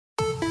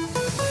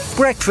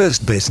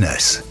Breakfast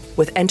Business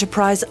with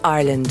Enterprise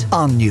Ireland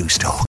on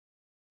Newstalk.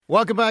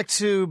 Welcome back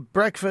to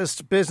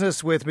Breakfast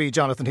Business with me,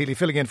 Jonathan Healy,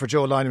 filling in for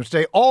Joe Lynham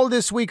today. All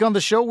this week on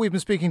the show, we've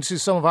been speaking to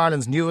some of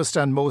Ireland's newest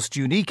and most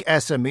unique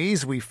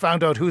SMEs. We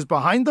found out who's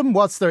behind them,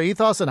 what's their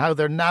ethos and how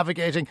they're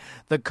navigating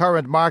the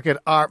current market.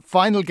 Our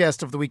final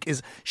guest of the week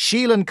is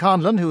Sheelin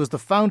Conlon, who is the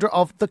founder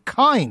of The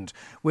Kind,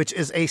 which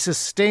is a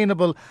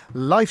sustainable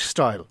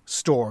lifestyle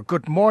store.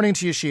 Good morning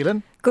to you,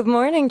 Sheelin. Good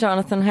morning,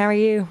 Jonathan. How are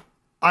you?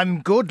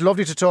 I'm good.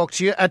 Lovely to talk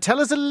to you. Tell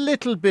us a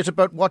little bit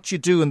about what you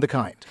do in The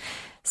Kind.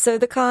 So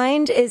The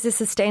Kind is a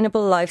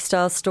sustainable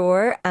lifestyle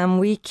store, and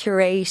we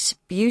curate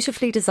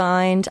beautifully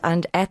designed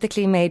and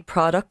ethically made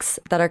products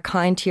that are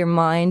kind to your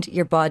mind,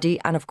 your body,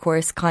 and of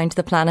course kind to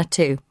the planet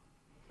too.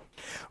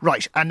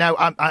 Right, and now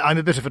I'm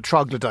a bit of a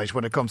troglodyte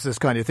when it comes to this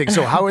kind of thing,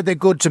 so how are they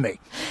good to me?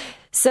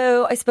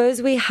 So I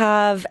suppose we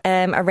have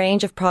a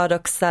range of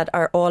products that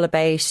are all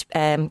about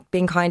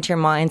being kind to your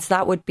mind. So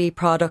that would be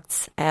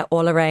products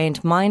all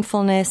around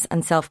mindfulness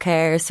and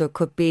self-care. So it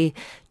could be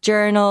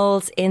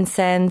journals,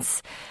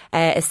 incense,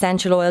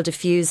 essential oil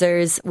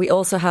diffusers. We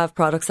also have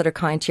products that are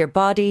kind to your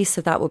body.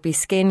 So that would be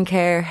skin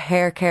care,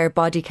 hair care,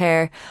 body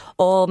care,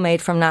 all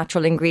made from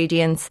natural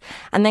ingredients.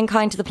 And then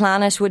kind to the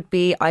planet would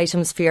be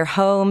items for your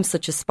home,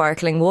 such as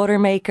sparkling water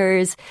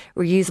makers,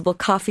 reusable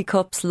coffee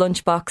cups,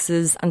 lunch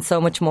boxes, and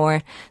so much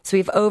more. So we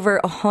have over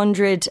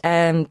 100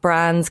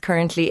 brands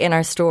currently in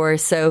our store.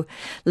 So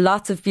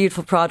lots of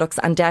beautiful products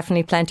and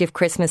definitely plenty of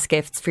Christmas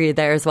gifts for you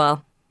there as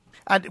well.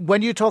 And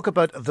when you talk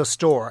about the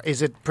store,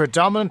 is it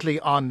predominantly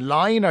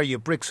online? Are you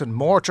bricks and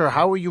mortar?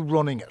 How are you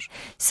running it?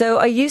 So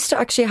I used to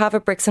actually have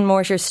a bricks and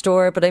mortar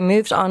store, but I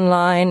moved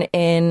online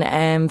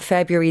in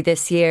February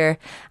this year.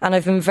 And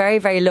I've been very,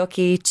 very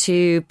lucky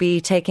to be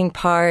taking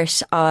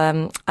part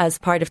as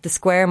part of the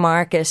Square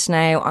Market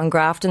now on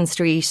Grafton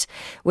Street,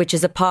 which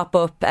is a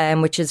pop-up,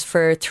 which is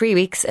for 3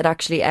 weeks. It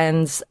actually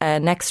ends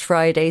next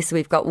Friday. So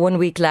we've got 1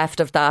 week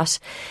left of that.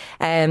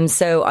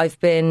 So I've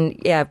been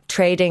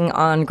trading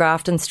on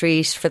Grafton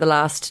Street for the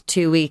last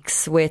 2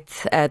 weeks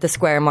with the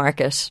Square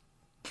Market.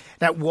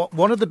 Now,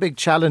 one of the big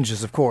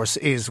challenges, of course,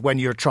 is when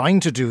you're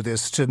trying to do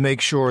this to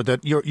make sure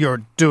that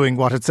you're doing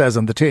what it says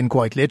on the tin,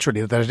 quite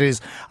literally, that it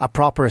is a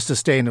proper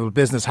sustainable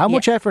business. How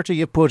much effort are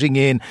you putting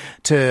in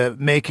to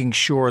making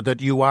sure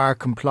that you are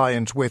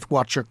compliant with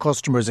what your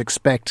customers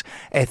expect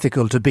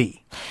ethical to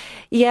be?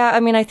 Yeah, I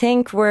mean, I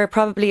think we're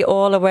probably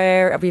all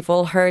aware, we've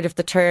all heard of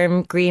the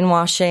term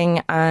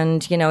greenwashing,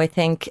 and, you know, I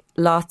think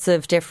lots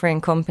of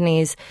different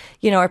companies,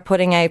 you know, are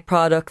putting out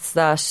products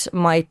that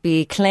might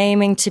be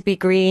claiming to be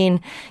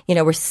green. You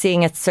know, we're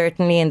seeing it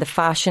certainly in the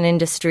fashion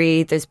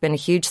industry. There's been a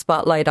huge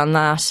spotlight on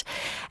that.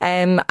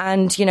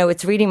 And, you know,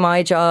 it's really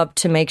my job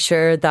to make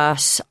sure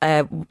that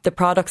the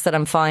products that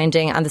I'm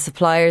finding and the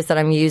suppliers that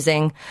I'm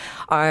using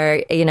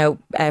are, you know,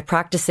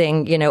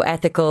 practicing, you know,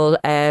 ethical,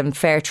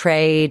 fair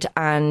trade,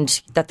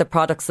 and that the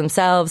products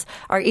themselves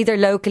are either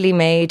locally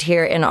made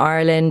here in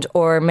Ireland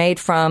or made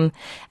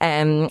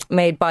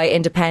by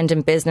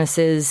independent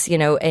businesses, you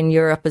know, in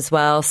Europe as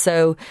well.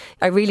 So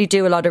I really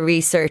do a lot of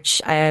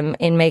research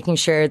in making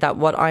sure that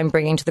what I'm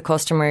bringing to the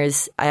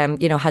customers,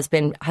 you know, has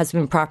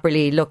been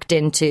properly looked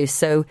into,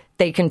 so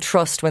they can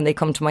trust when they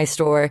come to my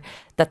store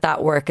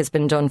that work has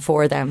been done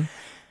for them.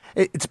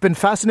 It's been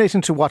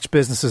fascinating to watch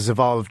businesses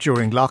evolve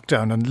during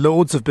lockdown, and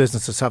loads of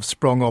businesses have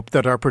sprung up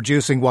that are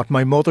producing what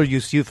my mother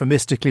used to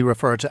euphemistically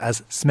refer to as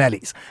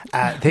smellies.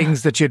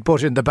 Things that you'd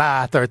put in the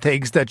bath, or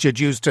things that you'd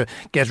use to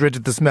get rid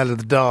of the smell of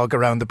the dog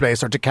around the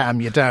place or to calm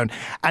you down.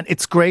 And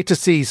it's great to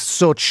see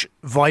such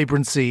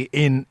vibrancy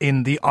in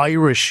the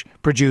Irish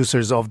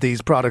producers of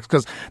these products,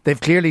 because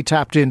they've clearly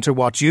tapped into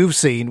what you've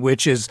seen,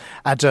 which is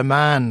a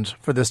demand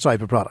for this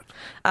type of product.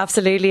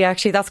 Absolutely.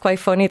 Actually, that's quite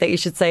funny that you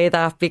should say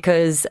that,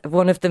 because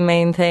one of the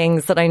main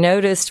things that I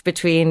noticed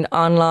between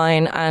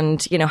online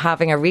and, you know,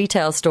 having a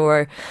retail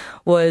store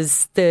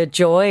was the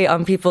joy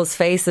on people's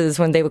faces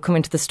when they would come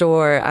into the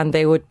store and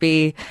they would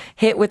be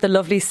hit with the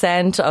lovely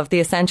scent of the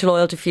essential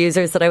oil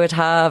diffusers that I would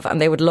have, and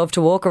they would love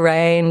to walk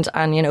around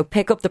and, you know,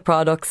 pick up the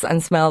products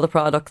and smell the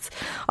products.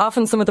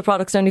 Often some of the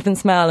products don't even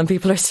smell and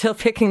people are still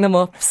picking them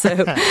up. So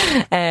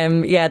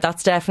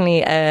that's definitely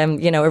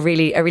you know, a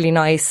really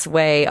nice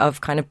way of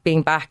kind of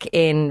being back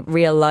in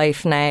real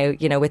life now,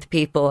 you know, with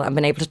people, and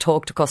being able to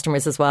talk to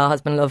customers as well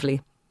has been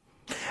lovely.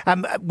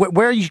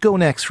 Where are you go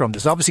next from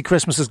this? Obviously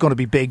Christmas is going to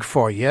be big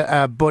for you,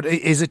 but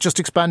is it just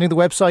expanding the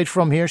website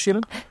from here,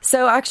 Sheelin?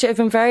 So actually I've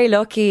been very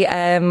lucky.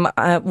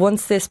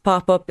 Once this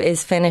pop-up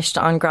is finished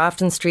on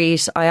Grafton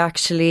Street, I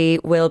actually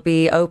will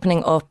be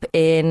opening up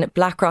in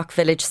Blackrock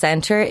Village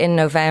Centre in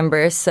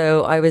November.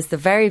 So I was the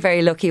very,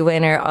 very lucky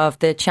winner of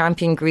the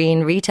Champion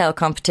Green retail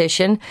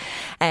competition.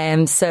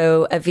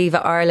 So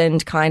Aviva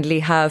Ireland kindly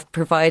have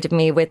provided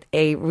me with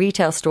a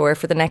retail store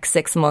for the next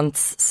 6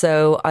 months.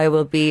 So I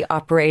will be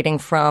operating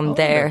from from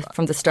there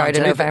from the start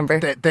of November.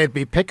 They'd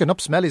be picking up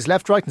smellies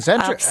left, right and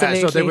centre.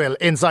 Absolutely. So they will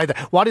inside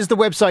there. What is the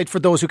website for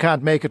those who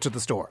can't make it to the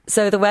store?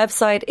 So the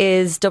website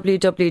is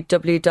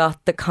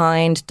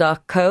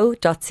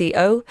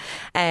www.thekind.co.co,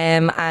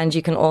 and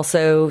you can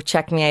also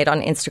check me out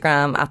on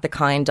Instagram at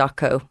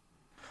thekind.co.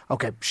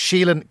 Okay,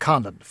 Sheelin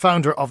Conlon,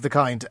 founder of The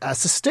Kind, a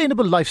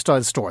sustainable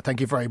lifestyle store. Thank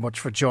you very much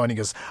for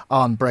joining us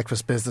on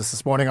Breakfast Business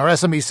this morning. Our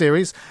SME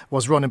series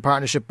was run in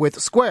partnership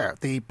with Square,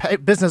 the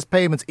business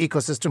payments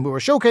ecosystem, who are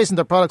showcasing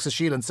their products, as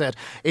Sheelin said,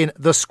 in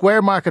the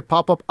Square Market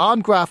pop-up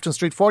on Grafton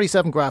Street,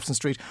 47 Grafton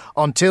Street,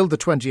 until the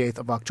 28th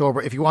of October.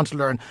 If you want to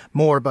learn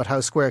more about how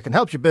Square can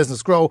help your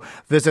business grow,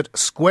 visit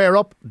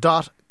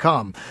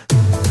squareup.com.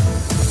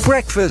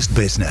 Breakfast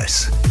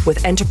Business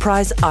with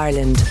Enterprise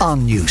Ireland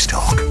on News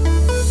Talk.